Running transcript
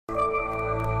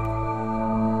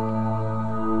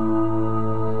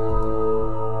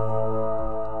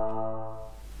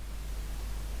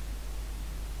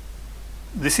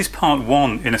This is part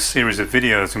one in a series of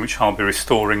videos in which I'll be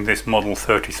restoring this Model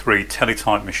 33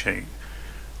 Teletype machine.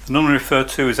 The normally referred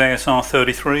to as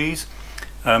ASR33s.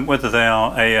 Whether they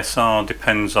are ASR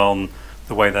depends on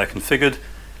the way they're configured.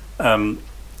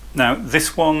 Now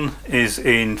this one is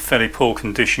in fairly poor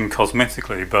condition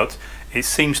cosmetically, but it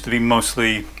seems to be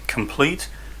mostly complete.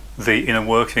 The inner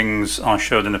workings I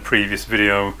showed in a previous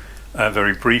video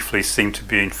very briefly seem to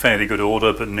be in fairly good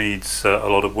order, but needs a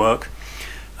lot of work.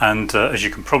 And as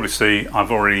you can probably see, I've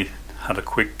already had a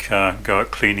quick go at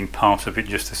cleaning part of it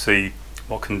just to see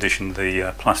what condition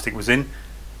the plastic was in.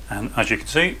 And as you can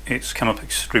see, it's come up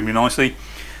extremely nicely.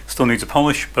 Still needs a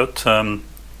polish, but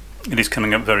it is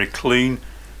coming up very clean.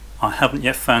 I haven't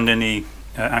yet found any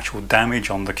actual damage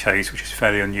on the case, which is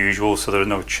fairly unusual, so there are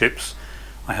no chips.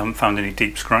 I haven't found any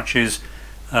deep scratches,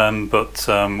 but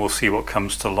we'll see what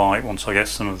comes to light once I get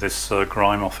some of this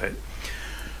grime off it.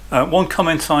 One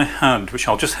comment I had, which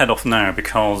I'll just head off now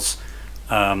because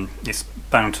it's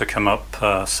bound to come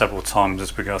up several times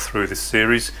as we go through this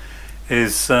series,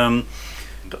 is I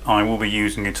will be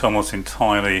using it almost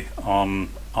entirely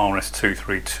on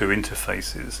RS232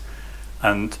 interfaces,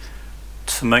 and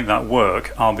to make that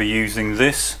work I'll be using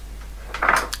this.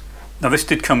 Now this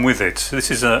did come with it.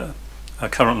 This is a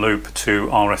current loop to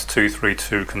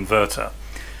RS232 converter,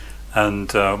 and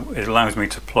it allows me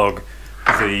to plug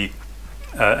the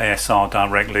ASR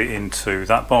directly into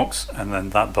that box, and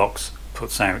then that box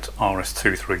puts out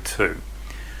RS232,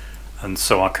 and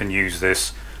so I can use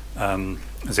this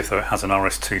as if it has an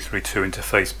RS232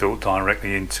 interface built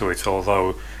directly into it,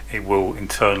 although it will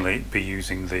internally be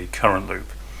using the current loop.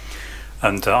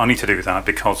 And I need to do that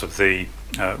because of the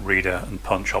reader and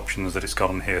punch options that it's got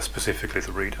on here, specifically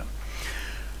the reader.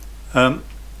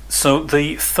 So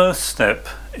the first step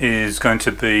is going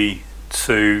to be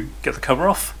to get the cover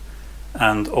off,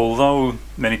 and although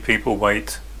many people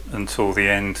wait until the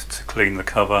end to clean the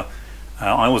cover,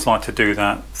 I always like to do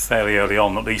that fairly early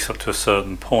on, at least up to a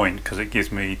certain point, because it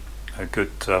gives me a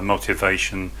good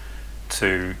motivation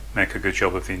to make a good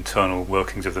job of the internal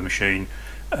workings of the machine.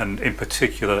 And in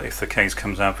particular, if the case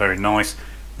comes out very nice,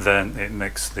 then it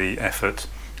makes the effort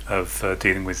of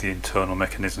dealing with the internal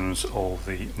mechanisms all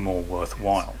the more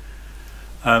worthwhile.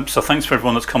 So thanks for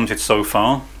everyone that's commented so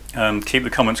far. Keep the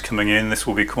comments coming in. This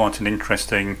will be quite an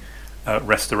interesting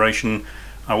restoration.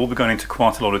 I will be going into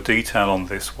quite a lot of detail on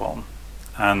this one,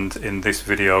 and in this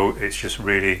video it's just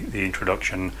really the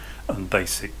introduction and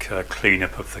basic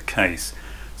cleanup of the case.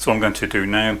 So what I'm going to do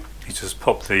now is just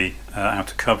pop the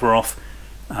outer cover off,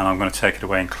 and I'm going to take it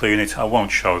away and clean it. I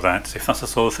won't show that. If that's the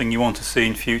sort of thing you want to see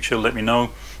in future, let me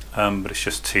know, but it's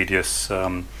just tedious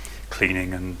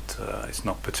cleaning, and it's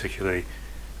not particularly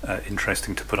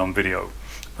interesting to put on video.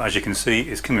 But as you can see,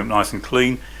 it's coming up nice and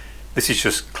clean. This is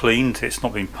just cleaned, it's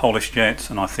not been polished yet,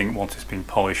 and I think once it's been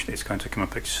polished it's going to come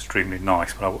up extremely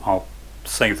nice, but I'll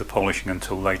save the polishing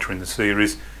until later in the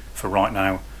series. For right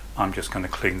now I'm just going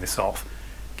to clean this off,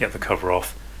 get the cover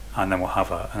off, and then we'll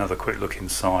have another quick look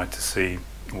inside to see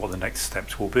what the next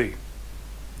steps will be.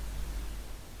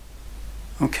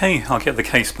 Okay, I'll get the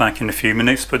case back in a few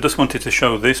minutes, but just wanted to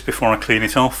show this before I clean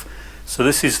it off. So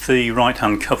this is the right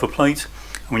hand cover plate.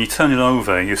 When you turn it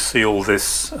over, you see all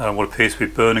this what appears to be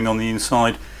burning on the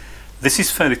inside. This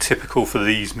is fairly typical for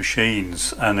these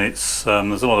machines, and it's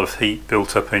there's a lot of heat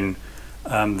built up in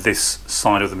this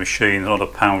side of the machine, a lot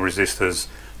of power resistors,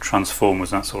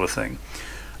 transformers, that sort of thing.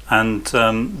 And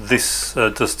this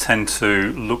does tend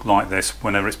to look like this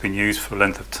whenever it's been used for a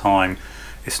length of time.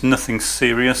 It's nothing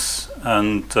serious,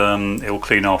 and it will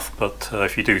clean off, but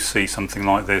if you do see something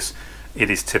like this, it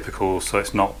is typical, so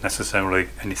it's not necessarily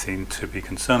anything to be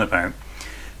concerned about.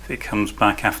 If it comes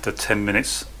back after 10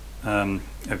 minutes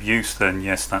of use, then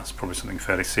yes, that's probably something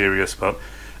fairly serious, but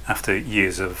after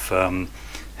years of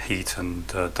heat and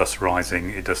dust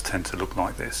rising, it does tend to look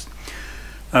like this.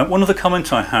 One other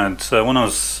comment I had when I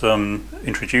was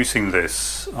introducing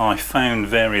this, I found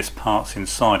various parts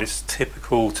inside. It's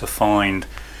typical to find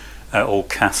all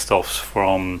cast-offs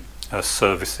from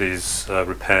services,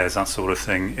 repairs, that sort of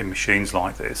thing in machines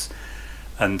like this,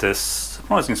 and it's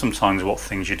surprising sometimes what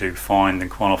things you do find, and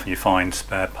quite often you find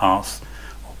spare parts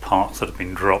or parts that have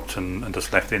been dropped and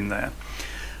just left in there.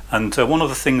 And one of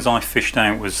the things I fished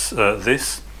out was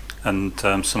this, and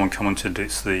someone commented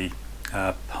it's the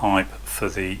pipe for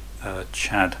the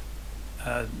CHAD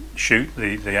chute,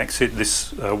 the exit.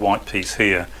 This white piece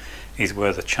here is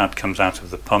where the CHAD comes out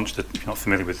of the punch. If you're not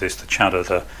familiar with this, the CHAD are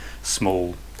the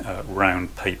small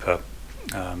round paper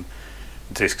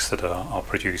discs that are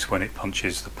produced when it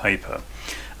punches the paper,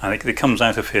 and it comes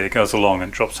out of here, goes along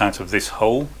and drops out of this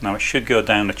hole. Now it should go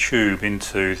down a tube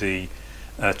into the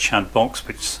CHAD box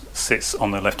which sits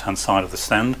on the left hand side of the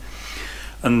stand.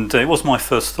 And it was my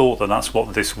first thought that that's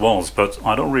what this was, but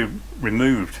I'd already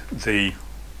removed the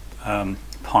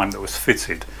pipe that was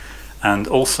fitted, and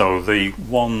also the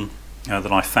one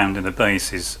that I found in the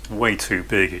base is way too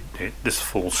big. It just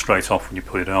falls straight off when you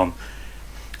put it on.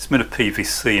 It's made of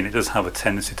PVC and it does have a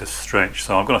tendency to stretch,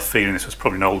 so I've got a feeling this was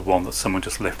probably an old one that someone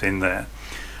just left in there.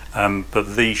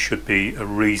 But these should be a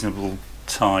reasonable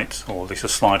tight, or at least a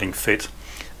sliding fit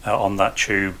on that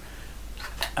tube.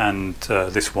 And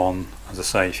this one, as I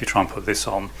say, if you try and put this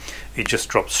on, it just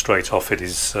drops straight off. It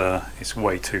is it's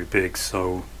way too big,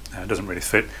 so it doesn't really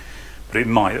fit. But it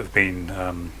might have been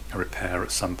a repair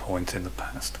at some point in the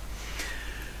past.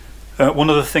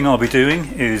 One other thing I'll be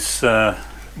doing is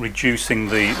reducing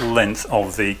the length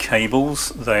of the cables.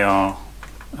 They are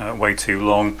way too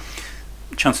long.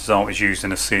 Chances are it was used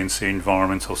in a CNC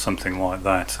environment or something like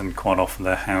that, and quite often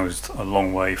they're housed a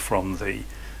long way from the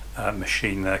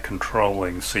machine they're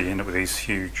controlling, so you end up with these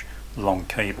huge long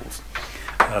cables.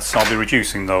 So I'll be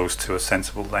reducing those to a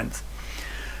sensible length,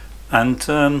 and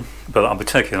but I'll be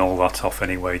taking all that off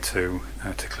anyway to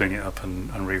clean it up and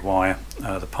rewire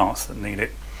the parts that need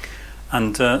it.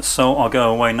 And so I'll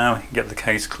go away now, get the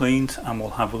case cleaned, and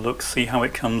we'll have a look, see how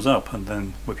it comes up, and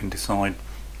then we can decide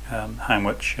how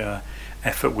much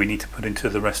effort we need to put into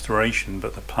the restoration.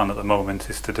 But the plan at the moment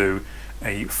is to do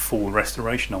a full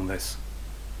restoration on this.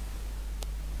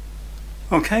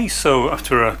 Okay, so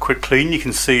after a quick clean, you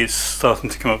can see it's starting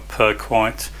to come up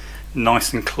quite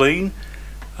nice and clean.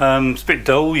 It's a bit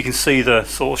dull. You can see the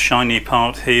sort of shiny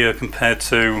part here compared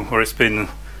to where it's been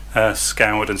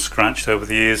scoured and scratched over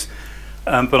the years.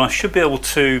 But I should be able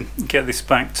to get this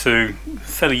back to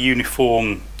fairly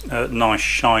uniform, nice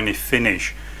shiny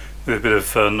finish with a bit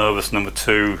of Novus number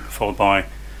 2 followed by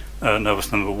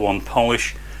Novus number 1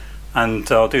 polish,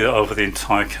 and I'll do that over the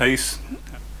entire case.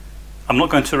 I'm not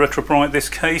going to retrobrite this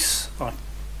case. I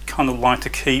kind of like to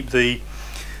keep the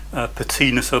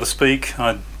patina, so to speak.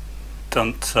 I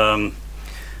don't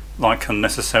like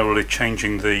unnecessarily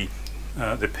changing the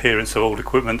appearance of old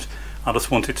equipment. I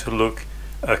just want it to look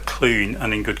clean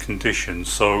and in good condition.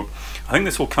 So I think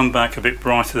this will come back a bit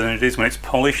brighter than it is when it's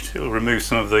polished. It will remove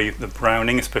some of the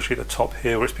browning, especially at the top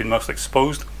here where it's been most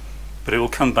exposed, but it will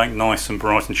come back nice and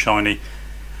bright and shiny.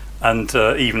 And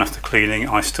even after cleaning,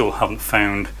 I still haven't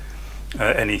found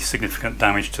any significant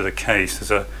damage to the case.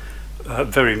 There's a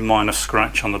very minor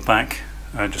scratch on the back,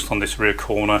 just on this rear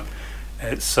corner.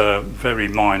 It's very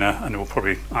minor, and it will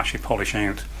probably actually polish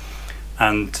out.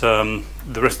 And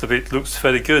the rest of it looks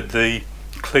fairly good. The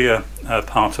clear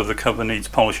part of the cover needs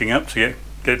polishing up to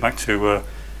get it back to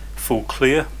full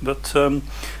clear, but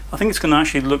I think it's going to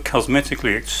actually look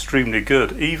cosmetically extremely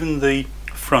good. Even the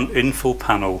front infill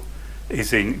panel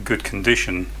is in good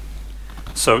condition.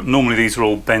 So normally these are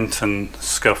all bent and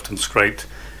scuffed and scraped.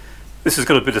 This has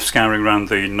got a bit of scouring around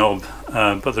the knob,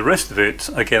 but the rest of it,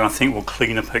 again, I think will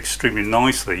clean up extremely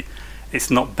nicely.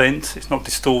 It's not bent, it's not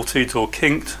distorted or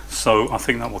kinked, so I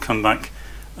think that will come back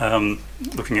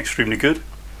looking extremely good.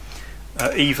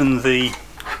 Even the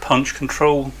punch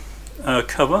control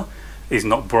cover is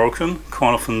not broken.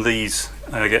 Quite often these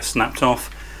get snapped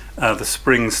off. The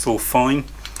spring's still fine,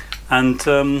 and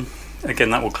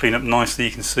again, that will clean up nicely.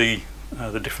 You can see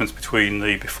the difference between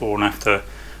the before and after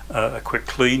a quick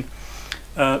clean.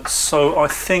 So I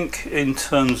think in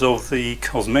terms of the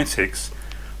cosmetics,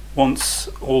 once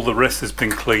all the rest has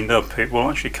been cleaned up, it will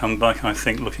actually come back, I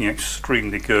think, looking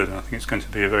extremely good. I think it's going to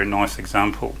be a very nice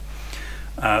example.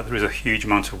 There is a huge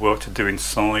amount of work to do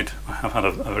inside. I have had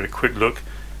a very quick look,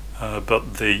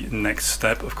 but the next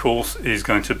step, of course, is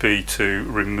going to be to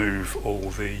remove all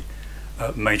the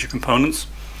major components.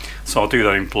 So I'll do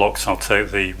that in blocks. I'll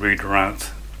take the reader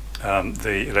out,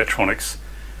 the electronics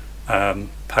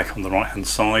pack on the right hand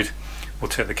side, we'll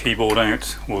take the keyboard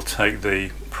out, we'll take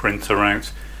the printer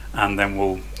out, and then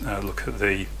we'll look at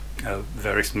the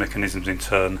various mechanisms in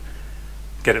turn,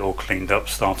 get it all cleaned up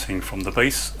starting from the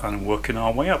base and working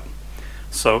our way up.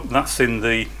 So that's in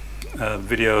the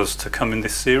videos to come in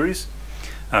this series.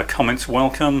 Comments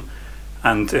welcome,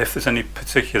 and if there's any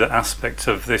particular aspect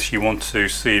of this you want to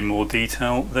see in more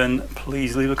detail, then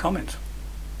please leave a comment.